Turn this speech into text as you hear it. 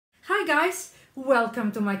guys,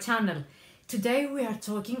 welcome to my channel. Today we are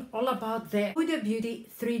talking all about the Huda Beauty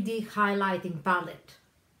 3D highlighting palette.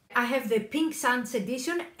 I have the Pink Sands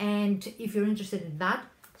edition, and if you're interested in that,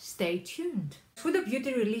 stay tuned. Huda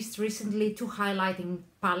Beauty released recently two highlighting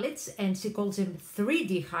palettes, and she calls them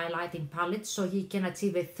 3D highlighting palettes, so you can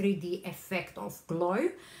achieve a 3D effect of glow.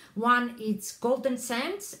 One is Golden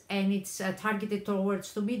Sands, and it's targeted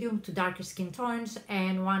towards the medium to darker skin tones,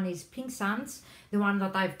 and one is Pink Sands, the one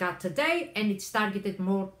that I've got today, and it's targeted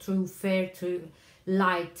more to fair to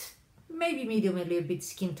light, maybe medium a little bit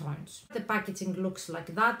skin tones. The packaging looks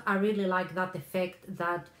like that. I really like that effect,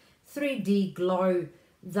 that 3D glow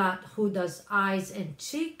that Huda's eyes and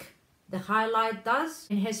cheek, the highlight does.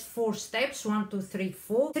 It has 4 steps, 1, 2, 3,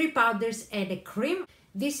 4, 3 powders and a cream.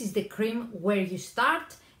 This is the cream where you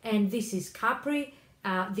start, and this is Capri.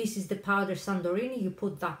 This is the powder Santorini, you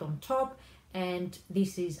put that on top, and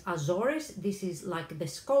this is Azores. This is like the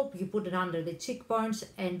sculpt, you put it under the cheekbones,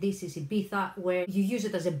 and this is Ibiza, where you use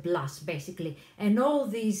it as a blush basically. And all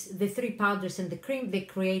these, the 3 powders and the cream, they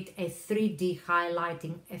create a 3D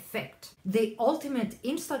highlighting effect. The ultimate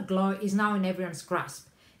instant glow is now in everyone's grasp.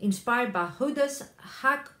 Inspired by Huda's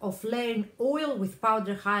hack of layering oil with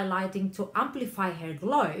powder highlighting to amplify her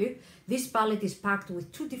glow, this palette is packed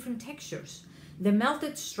with 2 different textures. The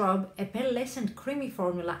melted strobe, a pearlescent creamy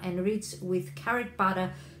formula enriched with carrot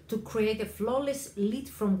butter to create a flawless lit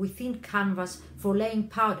from within canvas for laying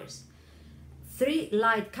powders. 3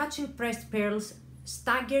 light catching pressed pearls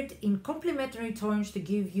staggered in complementary tones to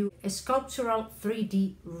give you a sculptural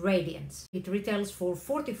 3D radiance. It retails for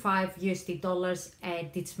 $45 and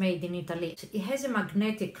it's made in Italy. It has a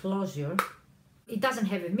magnetic closure. It doesn't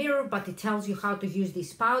have a mirror, but it tells you how to use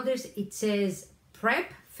these powders. It says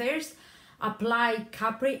prep first. Apply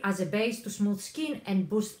Capri as a base to smooth skin and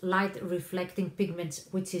boost light reflecting pigments,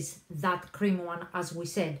 which is that cream one as we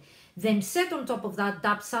said. Then set on top of that,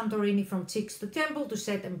 dab Santorini from cheeks to temple to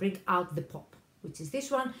set and bring out the pop, which is this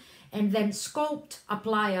one. And then sculpt,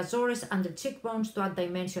 apply Azores under cheekbones to add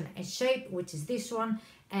dimension and shape, which is this one.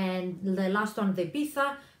 And the last one, the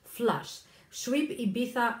Ibiza, flush. Sweep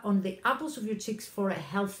Ibiza on the apples of your cheeks for a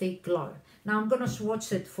healthy glow. Now I'm gonna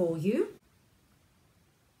swatch it for you.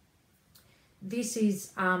 This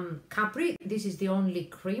is Capri. This is the only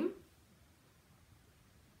cream.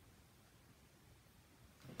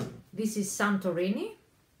 This is Santorini.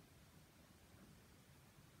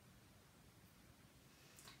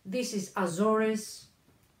 This is Azores.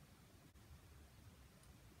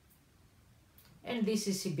 And this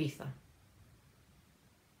is Ibiza.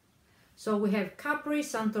 So we have Capri,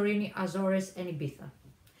 Santorini, Azores and Ibiza.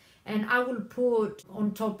 And I will put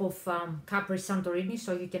on top of Capri Santorini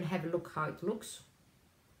so you can have a look how it looks.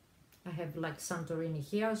 I have like Santorini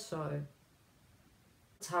here, so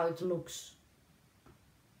that's how it looks.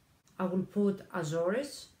 I will put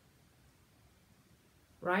Azores,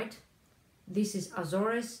 right? This is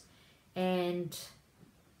Azores, and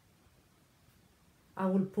I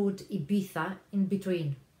will put Ibiza in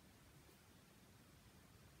between.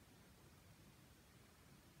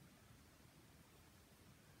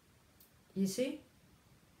 You see?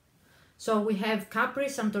 So we have Capri,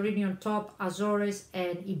 Santorini on top, Azores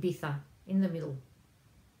and Ibiza in the middle.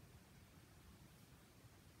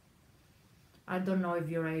 I don't know if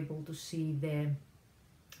you're able to see the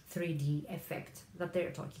 3D effect that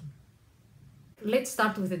they're talking. Let's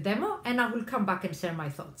start with the demo and I will come back and share my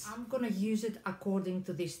thoughts. I'm gonna use it according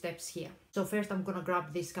to these steps here. So first I'm gonna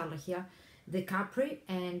grab this color here, the Capri,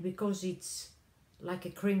 and because it's like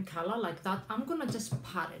a cream color like that, I'm gonna just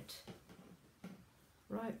pat it.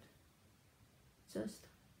 Right, just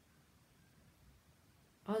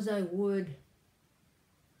as I would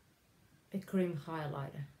a cream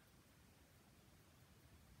highlighter.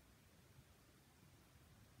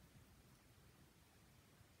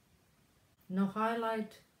 No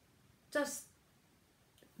highlight, just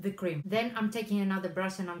the cream. Then I'm taking another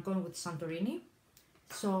brush and I'm going with Santorini.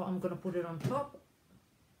 So I'm gonna put it on top.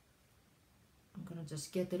 I'm gonna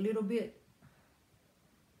just get a little bit.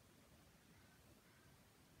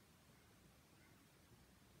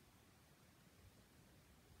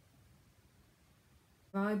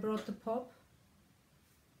 I brought the pop.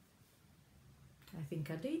 I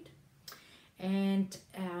think I did. And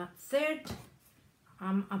third,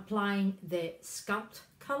 I'm applying the sculpt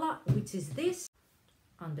color, which is this,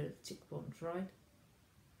 under the cheekbones, right?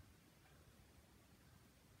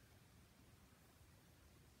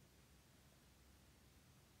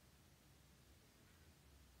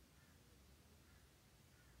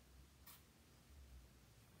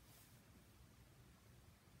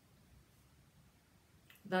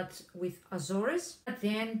 That's with Azores. At the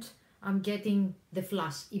end, I'm getting the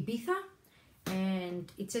Flush Ibiza,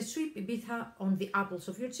 and it's a sweep Ibiza on the apples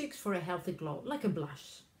of your cheeks for a healthy glow, like a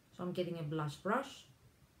blush. So I'm getting a blush brush.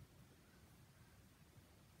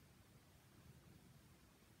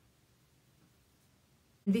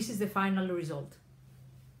 This is the final result.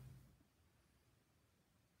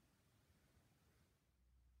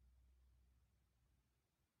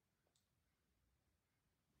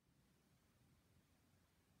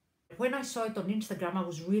 When I saw it on Instagram, I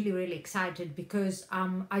was really excited because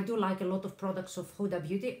I do like a lot of products of Huda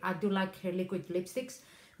Beauty. I do like her liquid lipsticks,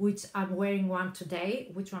 which I'm wearing one today.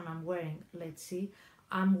 Which one I'm wearing? Let's see.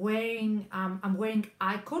 I'm wearing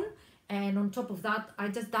Icon, and on top of that, I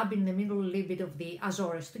just dab in the middle a little bit of the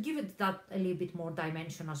Azores to give it that a little bit more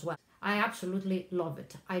dimension as well. I absolutely love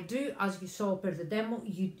it. I do, as you saw per the demo,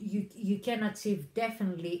 you can achieve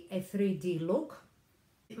definitely a 3D look.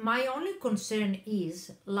 My only concern is,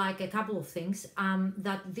 like a couple of things,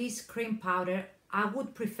 that this cream powder, I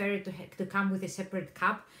would prefer it to come with a separate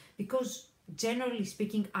cup, because generally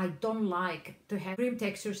speaking, I don't like to have cream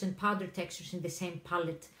textures and powder textures in the same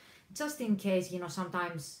palette, just in case, you know,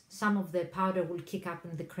 sometimes some of the powder will kick up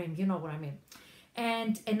in the cream, you know what I mean.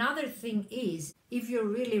 And another thing is, if you're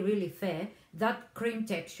really fair, that cream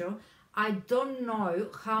texture, I don't know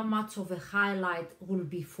how much of a highlight will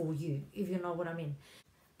be for you, if you know what I mean.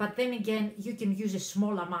 But then again, you can use a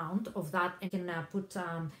small amount of that and can put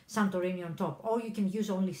Santorini on top, or you can use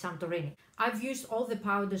only Santorini. I've used all the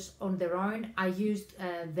powders on their own. I used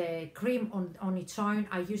the cream on its own.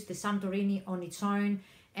 I used the Santorini on its own,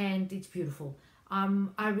 and it's beautiful.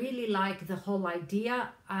 I really like the whole idea.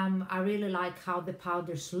 I really like how the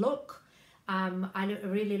powders look. I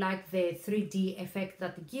really like the 3D effect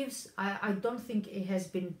that it gives. I don't think it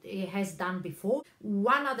has done before.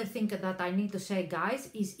 One other thing that I need to say, guys,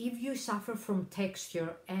 is if you suffer from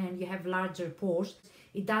texture and you have larger pores,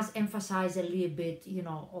 it does emphasize a little bit, you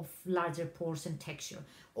know, of larger pores and texture.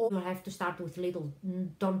 Or you have to start with little,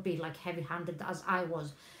 don't be like heavy-handed as I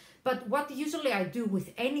was. But what usually I do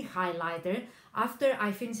with any highlighter, after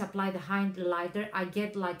I finish apply the highlighter, I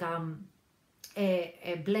get like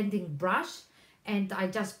a blending brush and I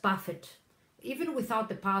just buff it. Even without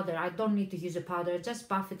the powder, I don't need to use a powder, I just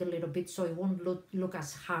buff it a little bit so it won't look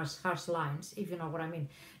as harsh lines, if you know what I mean.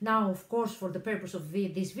 Now, of course, for the purpose of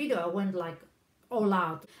this video, I went like all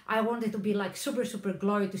out. I wanted to be like super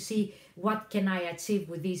glowy to see what can I achieve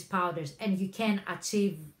with these powders, and you can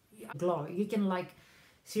achieve glow. You can, like,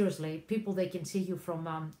 seriously, people, they can see you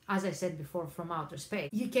from, as I said before, from outer space.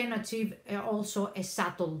 You can achieve also a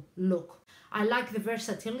subtle look. I like the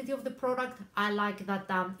versatility of the product. I like that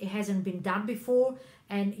it hasn't been done before,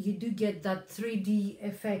 and you do get that 3D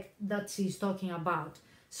effect that she's talking about.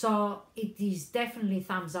 So it is definitely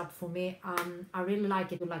thumbs up for me. I really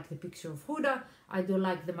like it. I like the picture of Huda. I do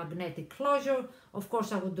like the magnetic closure. Of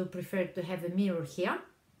course, I would do prefer to have a mirror here,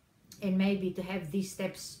 and maybe to have these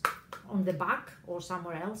steps on the back or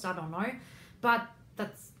somewhere else, I don't know, but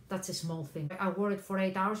that's a small thing. I wore it for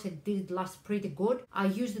 8 hours. It did last pretty good. I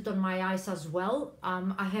used it on my eyes as well.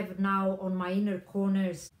 I have now on my inner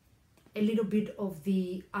corners a little bit of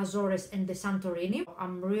the Azores and the Santorini.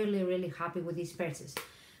 I'm really happy with these purchases.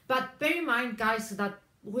 But bear in mind, guys, that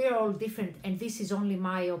we're all different, and this is only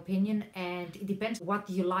my opinion, and it depends what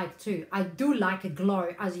you like too. I do like a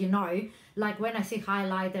glow, as you know. Like when I see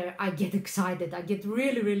highlighter, I get excited. I get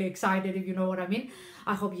really excited, if you know what I mean.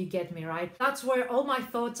 I hope you get me, right? That's where all my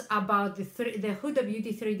thoughts about the Huda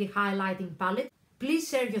Beauty 3D highlighting palette. Please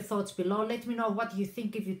share your thoughts below. Let me know what you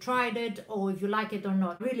think, if you tried it or if you like it or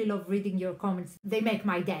not. Really love reading your comments. They make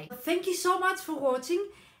my day. Thank you so much for watching,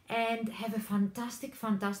 and have a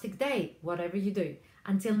fantastic day, whatever you do.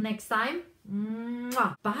 Until next time,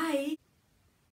 mwah, bye!